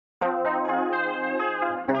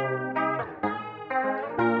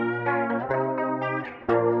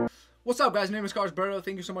What's up, guys? My name is Carlos.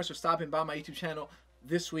 Thank you so much for stopping by my YouTube channel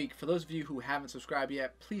this week. For those of you who haven't subscribed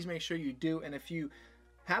yet, please make sure you do. And if you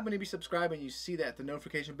happen to be subscribed and you see that the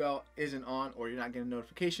notification bell isn't on or you're not getting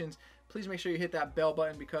notifications, please make sure you hit that bell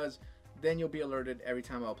button, because then you'll be alerted every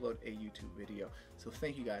time I upload a YouTube video. So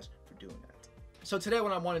thank you guys for doing that. So today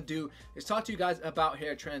what I want to do is talk to you guys about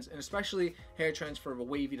hair trends, and especially hair trends for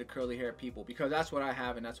wavy to curly hair people, because that's what I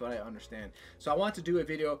have and that's what I understand. So I want to do a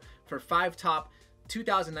video for 5 top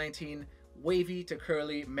 2019 wavy to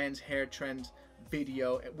curly men's hair trends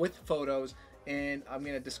video with photos, and I'm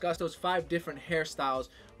going to discuss those 5 different hairstyles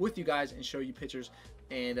with you guys and show you pictures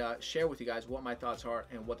and share with you guys what my thoughts are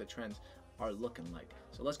and what the trends are looking like.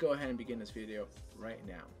 So let's go ahead and begin this video right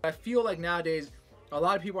now. I feel like nowadays a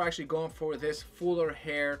lot of people are actually going for this fuller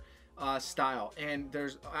hair style, and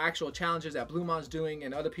there's actual challenges that Blue Mom's doing,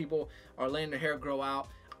 and other people are letting their hair grow out.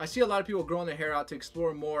 I see a lot of people growing their hair out to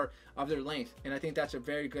explore more of their length, and I think that's a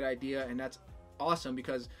very good idea, and that's awesome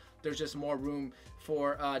because there's just more room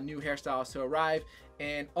for new hairstyles to arrive.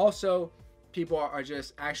 And also people are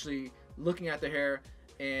just actually looking at their hair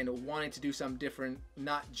and wanting to do something different,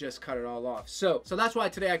 not just cut it all off. So that's why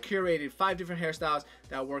today I curated 5 different hairstyles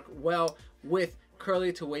that work well with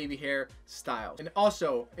curly to wavy hair styles. And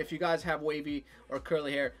also, if you guys have wavy or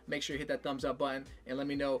curly hair, make sure you hit that thumbs up button and let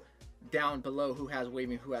me know down below who has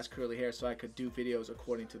wavy and who has curly hair, so I could do videos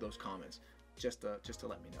according to those comments. Just to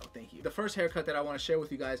let me know. Thank you. The first haircut that I want to share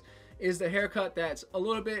with you guys is the haircut that's a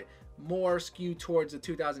little bit more skewed towards the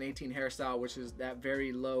 2018 hairstyle, which is that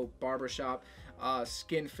very low barbershop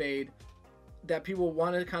skin fade that people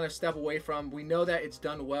want to kind of step away from. We know that it's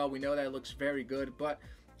done well, we know that it looks very good, but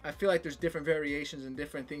I feel like there's different variations and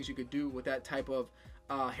different things you could do with that type of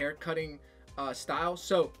hair cutting style.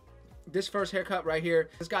 So this first haircut right here,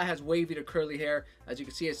 this guy has wavy to curly hair. As you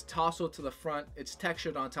can see, it's tousled to the front, it's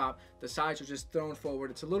textured on top, the sides are just thrown forward.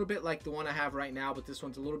 It's a little bit like the one I have right now, but this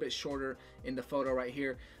one's a little bit shorter in the photo right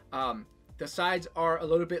here. The sides are a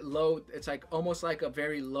little bit low. It's like almost like a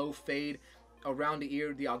very low fade around the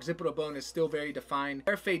ear. The occipital bone is still very defined.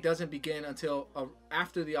 Hair fade doesn't begin until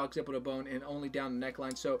after the occipital bone and only down the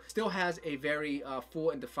neckline, so still has a very full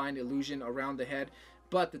and defined illusion around the head,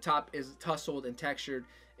 but the top is tousled and textured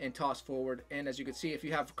and tossed forward. And as you can see, if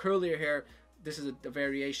you have curlier hair, this is a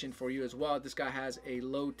variation for you as well. This guy has a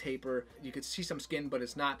low taper. You can see some skin, but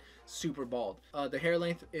it's not super bald. The hair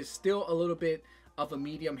length is still a little bit of a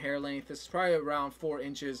medium hair length. This is probably around 4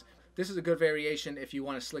 inches. This is a good variation if you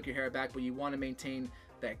want to slick your hair back, but you want to maintain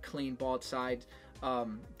that clean bald side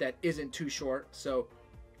that isn't too short. So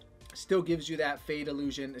still gives you that fade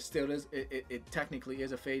illusion. It still is. It technically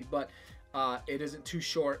is a fade, but it isn't too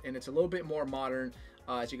short, and it's a little bit more modern.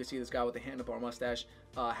 As you can see, this guy with the handlebar mustache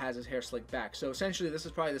has his hair slicked back. So essentially, this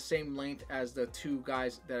is probably the same length as the 2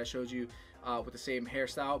 guys that I showed you with the same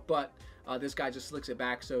hairstyle, but this guy just slicks it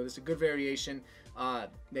back. So this is a good variation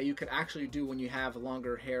that you could actually do when you have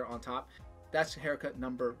longer hair on top. That's haircut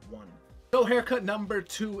number 1. So haircut number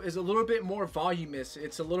 2 is a little bit more voluminous.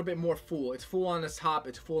 It's a little bit more full. It's full on the top,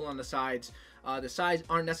 it's full on the sides. The sides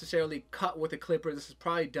aren't necessarily cut with a clipper. This is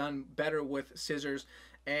probably done better with scissors,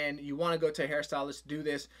 and you want to go to a hairstylist to do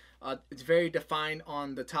this. It's very defined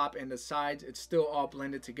on the top and the sides. It's still all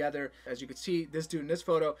blended together. As you can see, this dude in this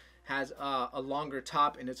photo has a longer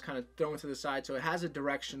top, and it's kind of thrown to the side, so it has a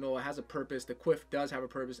directional, it has a purpose. The quiff does have a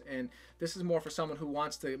purpose, and this is more for someone who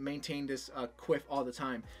wants to maintain this quiff all the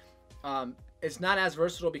time. It's not as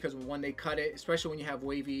versatile because when they cut it, especially when you have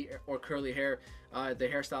wavy or curly hair, the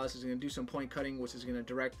hairstylist is going to do some point cutting, which is going to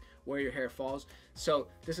direct where your hair falls. So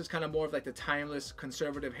this is kind of more of like the timeless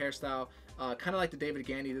conservative hairstyle, kind of like the David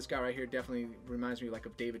Gandy. This guy right here definitely reminds me like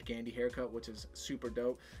of David Gandy haircut, which is super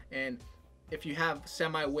dope. And if you have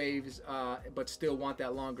semi waves but still want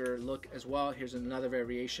that longer look as well, here's another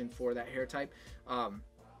variation for that hair type.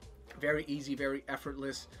 Very easy, very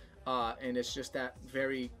effortless. And it's just that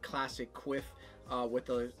very classic quiff with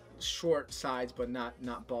the short sides but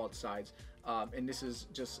not bald sides. And this is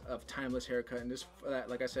just a timeless haircut, and this,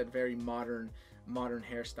 like I said, very modern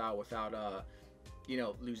hairstyle without you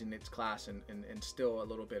know, losing its class, and still a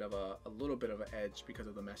little bit of an edge because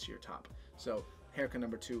of the messier top. So haircut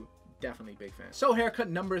number 2, definitely big fan. So haircut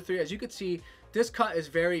number 3, as you can see, this cut is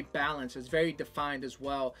very balanced. It's very defined as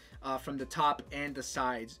well from the top and the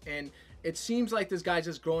sides, and it seems like this guy's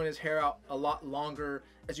just growing his hair out a lot longer.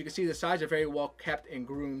 As you can see, the sides are very well kept and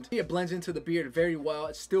groomed. It blends into the beard very well.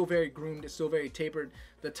 It's still very groomed. It's still very tapered.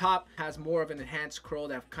 The top has more of an enhanced curl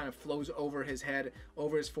that kind of flows over his head,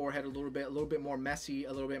 over his forehead a little bit more messy,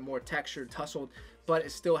 a little bit more textured, tussled, but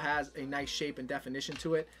it still has a nice shape and definition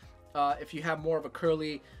to it. If you have more of a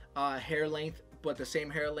curly hair length, but the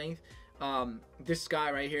same hair length, This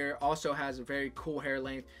guy right here also has a very cool hair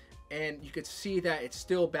length, and you could see that it's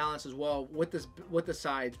still balanced as well with the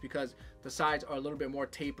sides, because the sides are a little bit more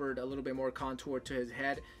tapered, a little bit more contoured to his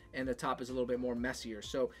head, and the top is a little bit more messier.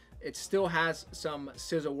 So it still has some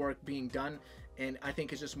scissor work being done, and I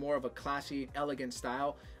think it's just more of a classy, elegant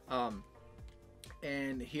style.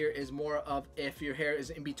 And here is more of, if your hair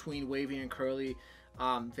is in between wavy and curly,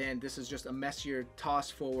 then this is just a messier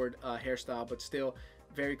toss forward hairstyle, but still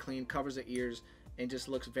very clean, covers the ears, and just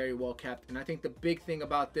looks very well kept. And I think the big thing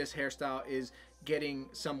about this hairstyle is getting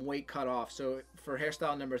some weight cut off. So for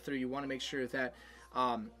hairstyle number 3, you want to make sure that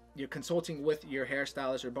you're consulting with your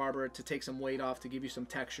hairstylist or barber to take some weight off, to give you some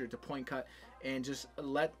texture, to point cut, and just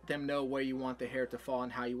let them know where you want the hair to fall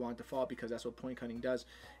and how you want it to fall, because that's what point cutting does.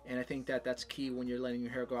 And I think that that's key when you're letting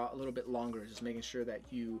your hair go out a little bit longer, just making sure that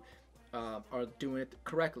you are doing it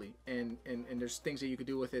correctly. And there's things that you could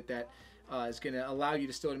do with it that is going to allow you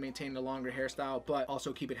to still maintain the longer hairstyle, but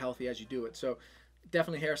also keep it healthy as you do it. So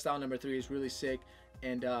definitely hairstyle number 3 is really sick.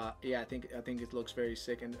 And yeah, I think it looks very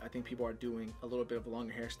sick, and I think people are doing a little bit of a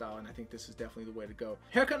longer hairstyle, and I think this is definitely the way to go.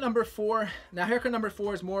 Haircut number 4. Now, haircut number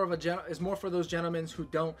 4 is more for those gentlemen who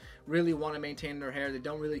don't really want to maintain their hair. They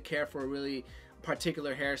don't really care for a really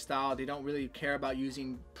particular hairstyle. They don't really care about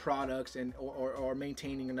using products and or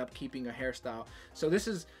maintaining and upkeeping a hairstyle. So this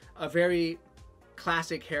is a very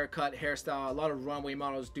classic hairstyle. A lot of runway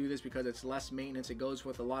models do this because it's less maintenance. It goes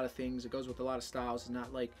with a lot of things. It goes with a lot of styles. It's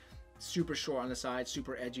not like super short on the side,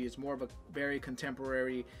 super edgy. It's more of a very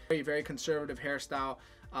contemporary, very conservative hairstyle.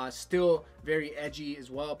 Still very edgy as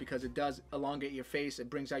well, because it does elongate your face. It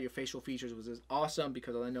brings out your facial features, which is awesome,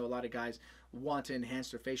 because I know a lot of guys want to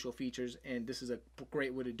enhance their facial features, and this is a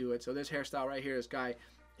great way to do it. So this hairstyle right here, this guy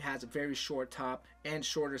has a very short top and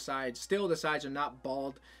shorter sides. Still, the sides are not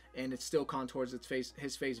bald, and it still contours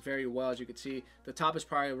his face very well. As you can see, the top is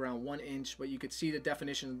probably around 1 inch, but you could see the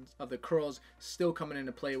definition of the curls still coming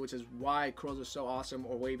into play, which is why curls are so awesome,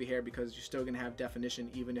 or wavy hair, because you're still gonna have definition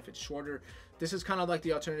even if it's shorter. This is kind of like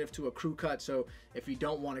the alternative to a crew cut. So if you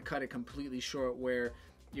don't want to cut it completely short, where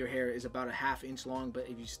your hair is about a ½ inch long, but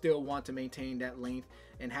if you still want to maintain that length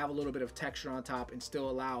and have a little bit of texture on top and still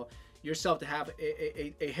allow yourself to have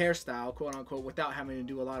a hairstyle, quote unquote, without having to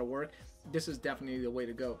do a lot of work, this is definitely the way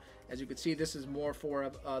to go. As you can see, this is more for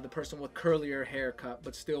the person with curlier haircut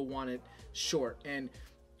but still want it short, and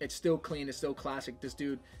it's still clean, it's still classic. This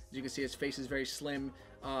dude, as you can see, his face is very slim.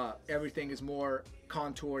 Everything is more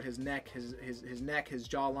contoured. His neck, his neck, his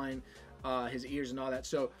jawline, his ears, and all that.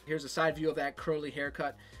 So here's a side view of that curly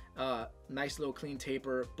haircut. Nice little clean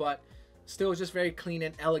taper, but still just very clean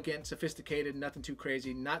and elegant, sophisticated, nothing too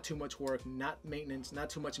crazy, not too much work, not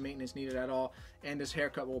too much maintenance needed at all. And this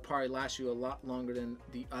haircut will probably last you a lot longer than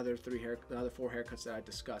the other 4 haircuts that I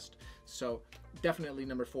discussed. So definitely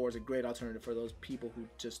number 4 is a great alternative for those people who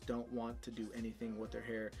just don't want to do anything with their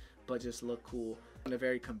hair but just look cool in a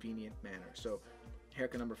very convenient manner. So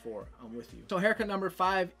haircut number 4, I'm with you. So haircut number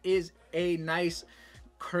 5 is a nice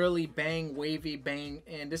curly bang, wavy bang,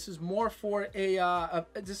 and this is more for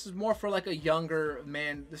like a younger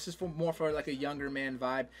man. This is more for like a younger man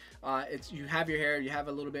vibe. You have your hair, you have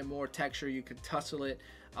a little bit more texture, you could tussle it.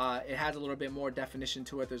 It has a little bit more definition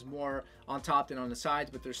to it. There's more on top than on the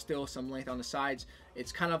sides, but there's still some length on the sides.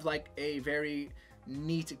 It's kind of like a very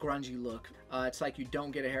neat, grungy look. It's like you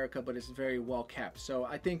don't get a haircut, but it's very well kept. So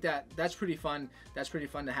I think that's pretty fun. That's pretty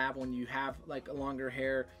fun to have when you have like a longer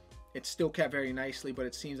hair. It's still kept very nicely, but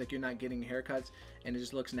it seems like you're not getting haircuts, and it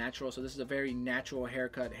just looks natural. So this is a very natural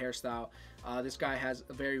hairstyle. This guy has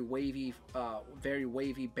a very wavy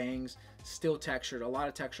bangs, still textured, a lot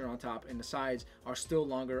of texture on top, and the sides are still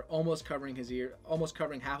longer, almost covering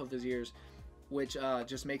half of his ears, which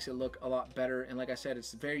just makes it look a lot better. And like I said,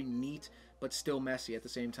 it's very neat, but still messy at the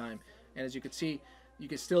same time. And as you can see, you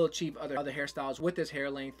can still achieve other hairstyles with this hair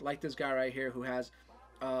length, like this guy right here who has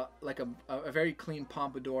like a very clean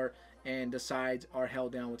pompadour, and the sides are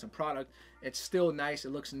held down with some product. It's still nice,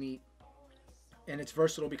 it looks neat, and it's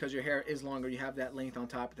versatile because your hair is longer. You have that length on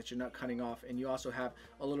top that you're not cutting off, and you also have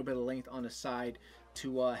a little bit of length on the side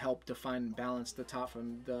to help define and balance the top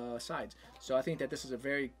from the sides. So I think that this is a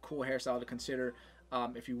very cool hairstyle to consider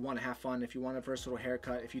if you want to have fun, if you want a versatile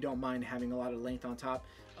haircut, if you don't mind having a lot of length on top.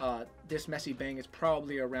 This messy bang is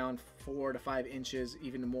probably around 4 to 5 inches,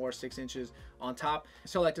 even more, 6 inches on top.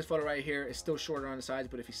 So like this photo right here, it's still shorter on the sides,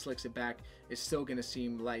 but if he slicks it back, it's still gonna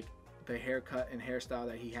seem like the haircut and hairstyle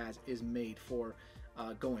that he has is made for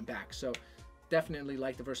going back. So definitely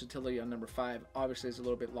like the versatility on number 5. Obviously it's a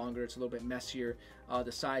little bit longer, it's a little bit messier.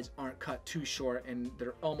 The sides aren't cut too short, and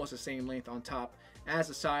they're almost the same length on top as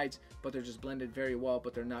the sides, but they're just blended very well,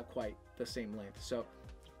 but they're not quite the same length. So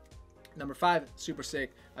Number 5, super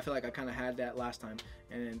sick. I feel like I kind of had that last time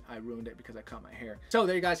and then I ruined it because I cut my hair. So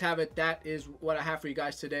there you guys have it. That is what I have for you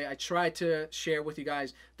guys today. I tried to share with you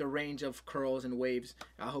guys the range of curls and waves.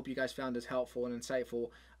 I hope you guys found this helpful and insightful.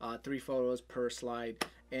 3 photos per slide.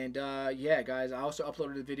 And yeah, guys, I also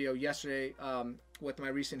uploaded a video yesterday with my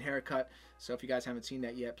recent haircut. So if you guys haven't seen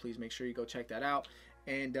that yet, please make sure you go check that out.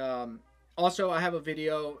 And also, I have a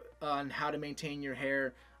video on how to maintain your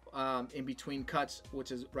hair in between cuts,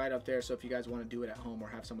 which is right up there. So if you guys want to do it at home or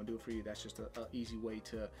have someone do it for you, that's just a easy way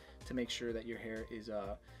to make sure that your hair is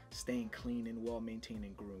staying clean and well maintained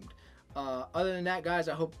and groomed. Other than that, guys,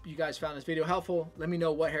 I hope you guys found this video helpful. Let me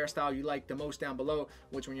know what hairstyle you like the most down below,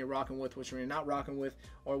 which one you're rocking with, which one you're not rocking with,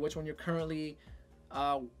 or which one you're currently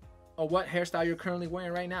or what hairstyle you're currently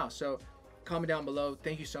wearing right now. So comment down below.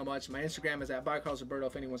 Thank you so much. My Instagram is @bycarlosroberto.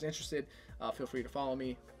 If anyone's interested, feel free to follow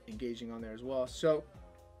me, engaging on there as well. So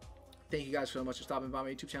thank you guys so much for stopping by my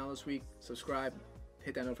YouTube channel this week. Subscribe,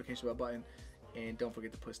 hit that notification bell button, and don't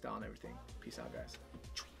forget to put style on everything. Peace out,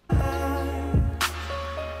 guys.